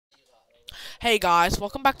Hey guys,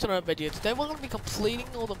 welcome back to another video. Today we're going to be completing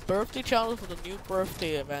all the birthday challenges for the new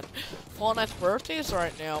birthday event. Fortnite's birthday is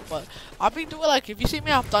right now, but I've been doing like, if you see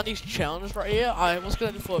me, I've done these challenges right here. I was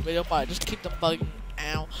going to do for a video, but I just keep them bugging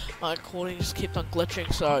out. My recording just keeps on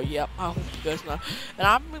glitching, so yep, I hope you guys know. And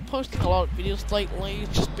I've been posting a lot of videos lately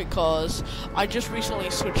just because I just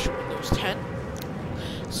recently switched to Windows 10.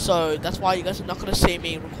 So that's why you guys are not going to see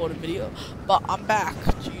me record a video. But I'm back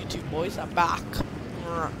to YouTube, boys. I'm back.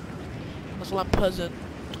 That's what I'm present.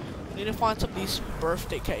 I need to find some of these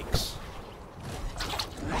birthday cakes.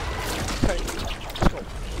 Okay, let's go.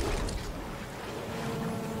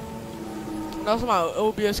 And also my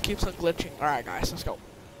OBS keeps on glitching. Alright guys, let's go.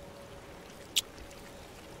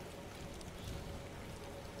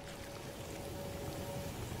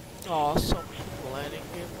 Oh, so many people landing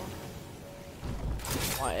here,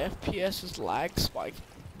 bro. My FPS is lag spiking,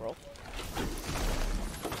 bro.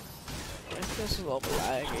 My FPS is a little bit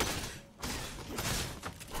laggy.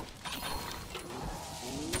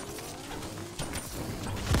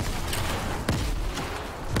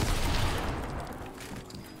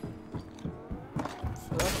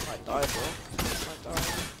 Die, bro. I die.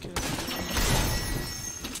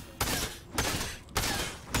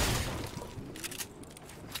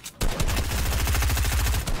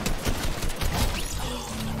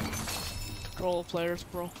 Control players,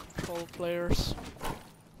 bro. Control players.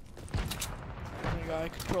 Hey guy,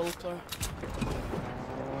 control player.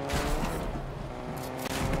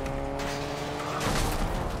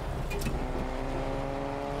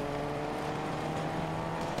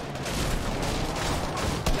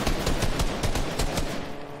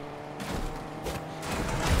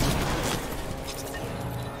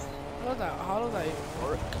 How does that even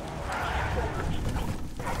work?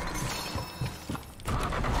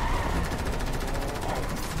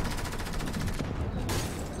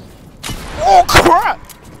 Oh crap!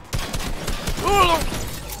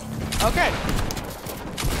 Okay.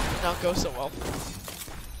 Not go so well.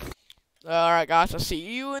 Alright guys, I'll see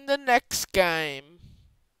you in the next game.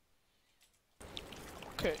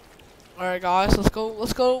 Okay. Alright guys, let's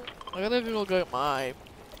go. I'm gonna go get my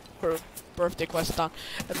birthday quest done.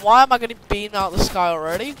 And why am I getting beamed out of the sky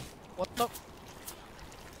already? What the?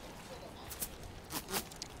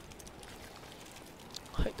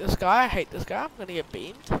 I hate this guy. I hate this guy. I'm gonna get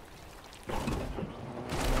beamed. Alright,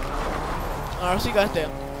 I'll see you guys there.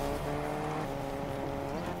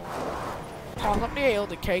 Oh, somebody ate all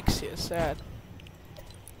the cakes here. Sad.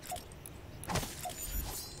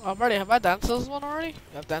 I'm ready. Have I danced this one already?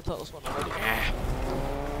 I've danced this one already. Yeah.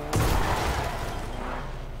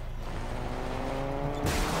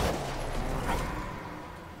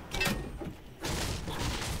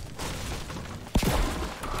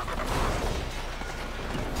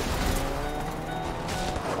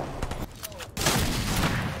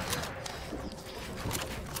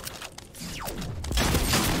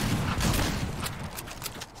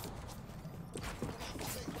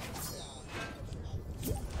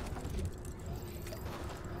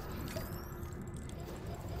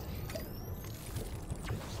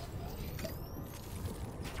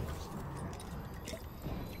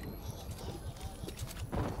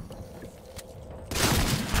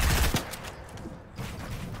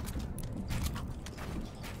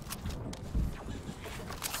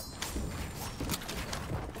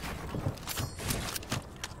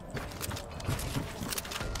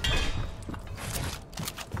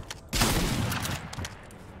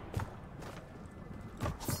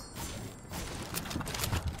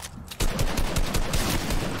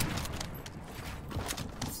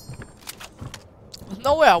 There's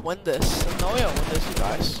no way I win this. There's no way I win this, you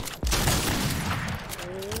guys.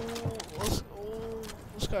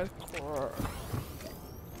 This guy's core.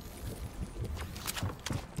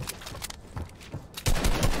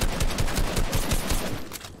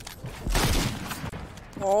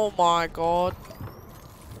 Oh my god.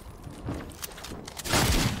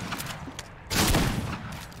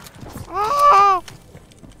 Ah!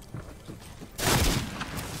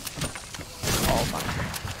 Oh my god.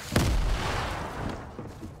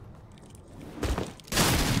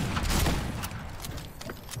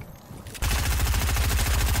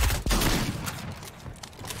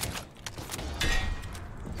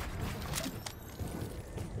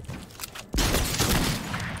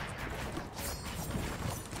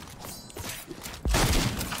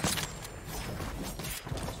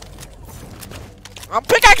 I'm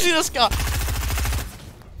pickaxing this guy!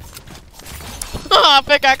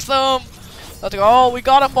 Pickaxe him! Let's go. Oh, we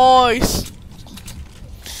got him, boys!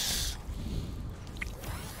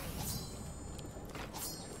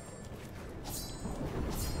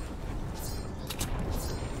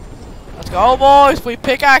 Let's go, boys. We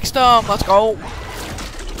pickaxed them. Let's go. Oh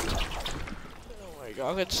my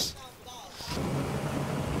god, it's.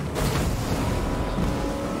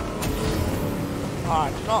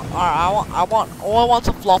 Alright, no, alright, I want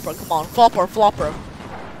a flopper. Come on, flopper.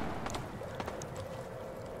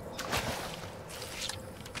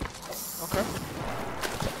 Okay.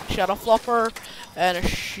 Shadow flopper and a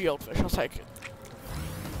shieldfish. I'll take it.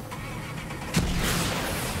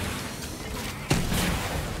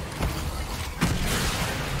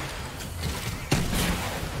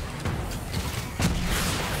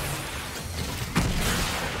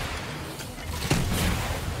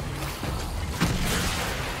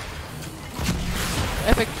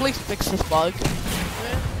 Epic, please fix this bug.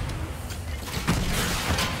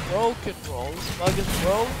 Broken, bro. This bug is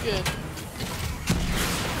broken.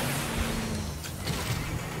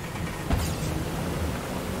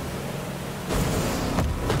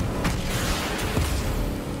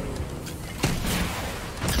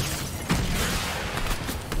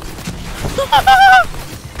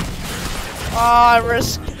 I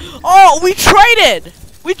risk. Oh, we traded!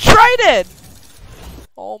 We traded!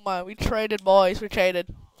 Oh my, we traded, boys. We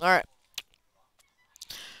traded. Alright.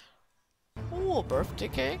 Ooh, a birthday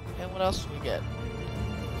cake. And what else do we get?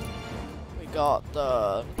 We got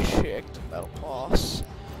the chick, the battle pass.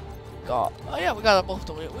 Got. Oh yeah, we got both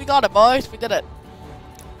of them. We got it, boys. We did it.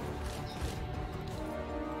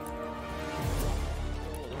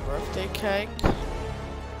 Ooh, the birthday cake.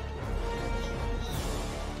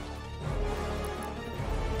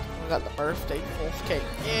 We got the birthday 4th cake.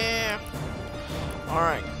 Yeah.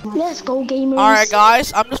 Alright. Let's go, gamers. Alright,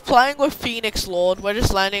 guys. I'm just playing with Phoenix Lord. We're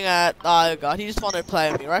just landing at. Oh god, he just wanted to play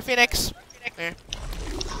with me, right, Phoenix? Yeah.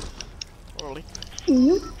 Really?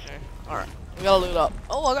 Yeah. Alright. We gotta loot up.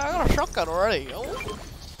 Oh, I got a shotgun already. Oh.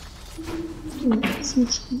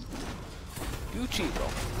 Gucci, bro.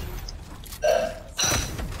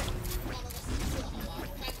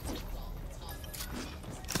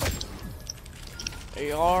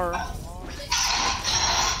 AR.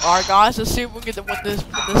 Alright guys, let's see if we can win this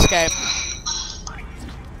game.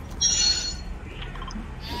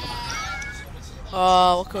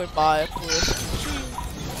 What can we buy?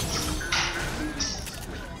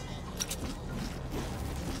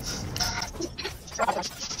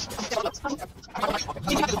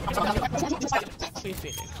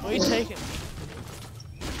 Phoenix, what are you taking?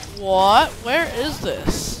 What? Where is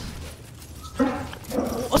this?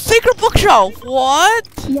 A secret bookshelf! What?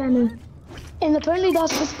 Yeah, no. And apparently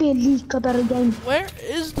that's supposed to be a leak about a game. Where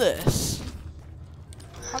is this?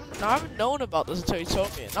 I haven't known about this until you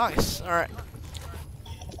told me. Nice. Alright.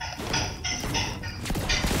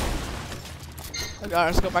 Okay,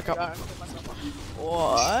 let's go back up.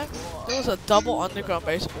 What? There was a double underground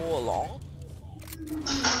base all along.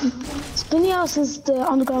 Spinny House is the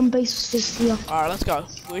underground base just here. Alright, let's go.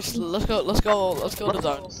 Let's go to the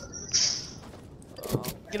zone.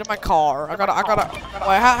 Get in my car. I gotta.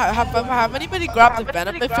 Wait, have anybody grabbed the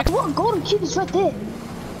venom? What? Golden cube is right there.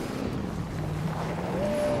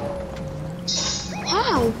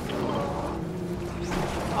 How?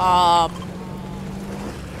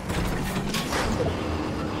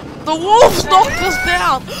 The wolves knocked us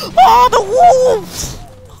down. Oh, the wolves!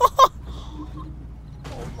 Oh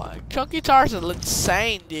my, Chunky Tars is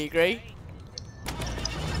insane. Do you agree?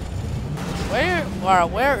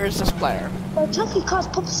 Where is this player? Chunky Cars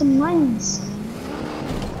pop some mines.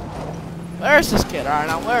 Where is this kid? Alright,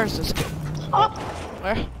 now where is this kid? Oh!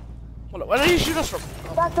 Where? Where did he shoot us from?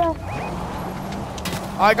 Back there.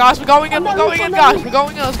 Alright guys, we're going in, guys. We're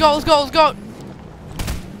going in, let's go.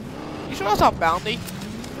 You sure that's not bounty?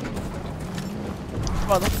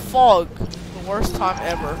 Bro, the fog. The worst time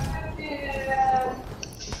ever.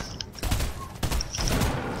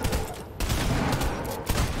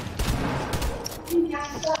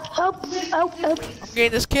 Help. I'm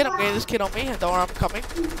getting this kid on me. Don't worry, I'm coming.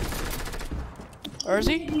 Where is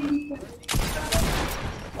he?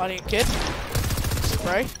 Finding a kid.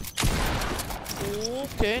 Spray.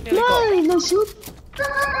 Okay, nearly got. No shoot.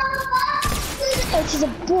 It is a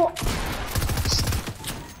bot.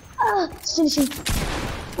 Ah, it's finishing.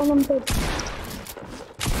 I'm dead.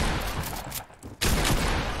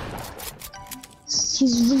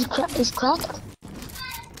 He's really cracked. He's cracked.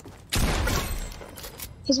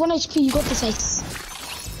 He's 1 HP. You got this, Ace.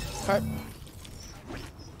 Okay.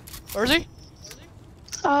 Where is he?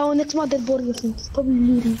 Oh, next to my dead body, I think. He's probably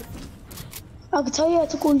looting. I can tell you, I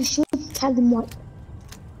took all the shield, tagged him white.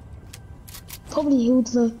 Probably healed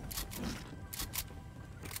though.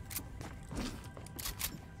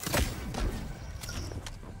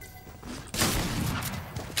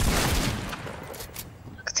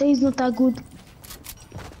 I can tell he's not that good.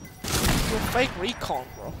 fake recon,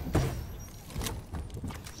 bro.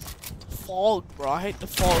 Fog, bro. I hate the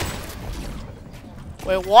fog.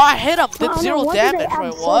 Wait, what? I hit him. Did 0 damage.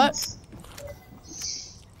 Wait, what?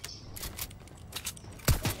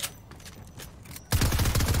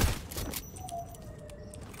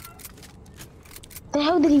 The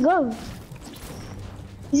hell did he go?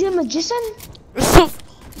 Is he a magician? It's the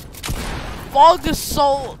fog is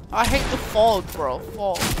so. I hate the fog, bro.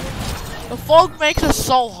 Fog. The fog makes it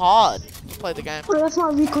so hard to play the game. Oh, that's my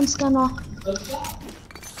recon scanner.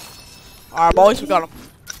 Alright, boys, we got him.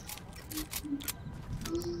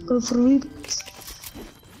 Go for reboot.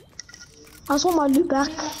 I just want my loot back.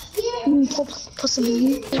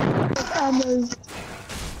 Possibly. Ammo.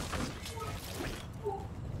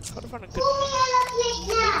 Gotta find a good.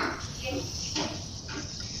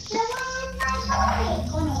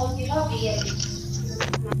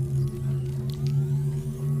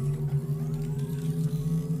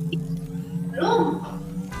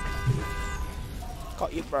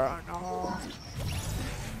 Got you, bro. No.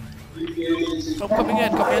 Oh, coming in,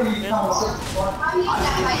 come in, come in.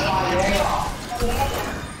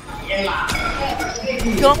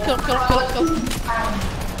 Kill him, kill him, kill him, kill him, kill him.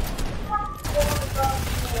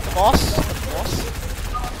 The boss, the boss.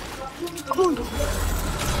 Come on.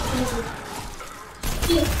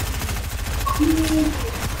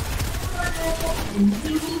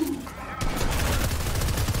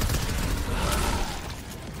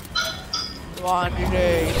 Come on, you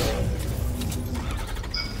days.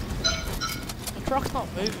 The truck's not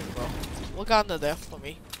moving, bro. Look under there for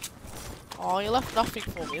me. Oh, you left nothing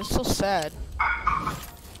for me. It's so sad.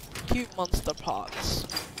 Cute monster parts.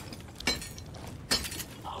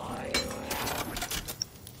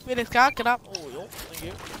 Phoenix, can't get up. Oh, yo, thank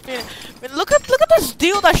you. Phoenix, man, look at this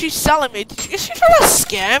deal that she's selling me. Is she trying to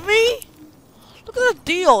scam me? Look at the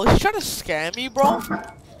deal. She's trying to scam me, bro.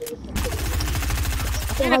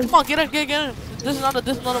 Phoenix, come on, get in, get in. This is another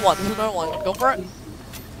one. This is another one. Go for it.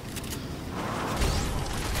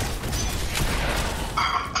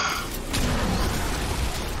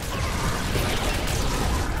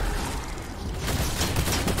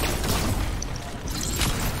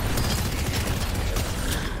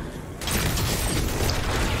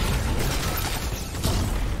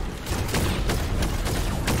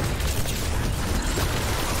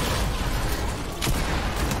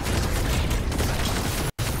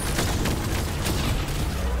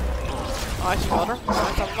 Nice, you got her.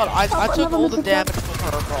 Nice, I took all the damage from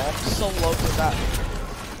her, bro. I'm so low with that.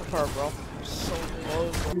 From her, bro. I'm so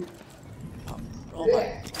low, bro. Oh my.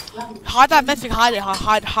 Hide that message, hide it.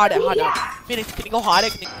 Phoenix, can you go hide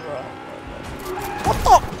it? Bro. What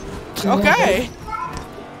the? Okay.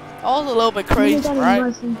 That was a little bit crazy,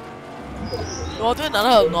 right? You wanna do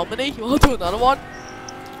another nominee? You wanna do another one?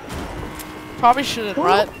 Probably shouldn't,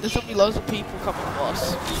 right? There's gonna be loads of people coming to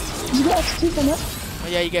us. Did you get XP from it? Oh,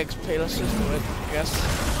 yeah, you get XP, let's just do it, I guess.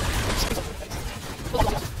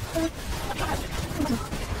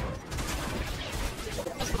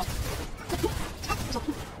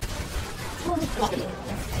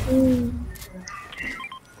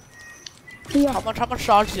 Yeah. How much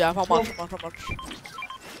charge do you have? How much? Yeah,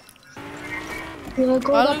 go I back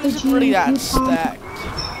don't think it's really that stacked.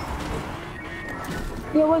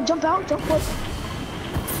 Yeah, wait, jump out, jump out.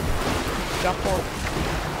 Jump forward.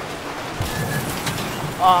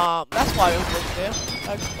 That's why it was right there.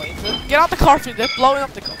 That explains it. Get out the car, they're blowing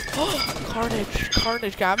up the car.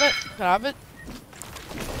 Carnage, can I have it? Can I have it?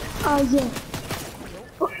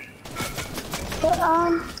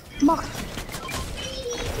 Yeah. Mark.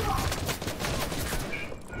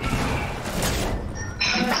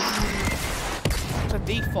 It's a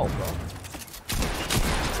default, bro.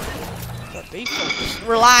 It's a default. Just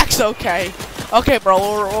relax, okay. Okay, bro,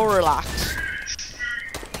 we'll relax.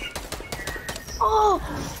 Oh!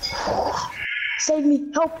 Save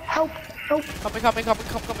me! Help! Help! Help! Coming.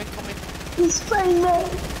 He's spraying me!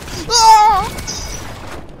 Ah!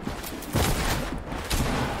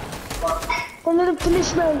 Don't let him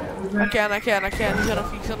finish me! I can't.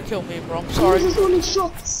 He's gonna kill me, bro. I'm sorry. These are only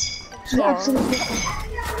shots! Sorry. Absolutely.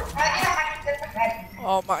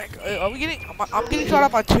 Oh my god. Are we getting? I'm getting shot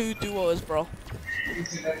at by 2 duos, bro.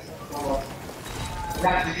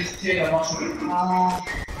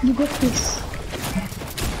 You got this.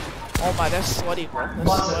 Oh my, that's sweaty, bro.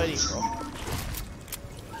 That's sweaty, bro.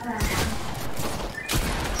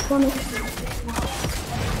 Run it.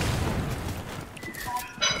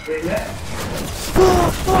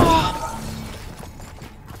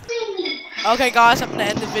 Okay, guys, I'm gonna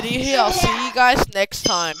end the video here. I'll see you guys next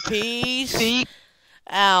time. Peace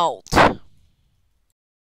out.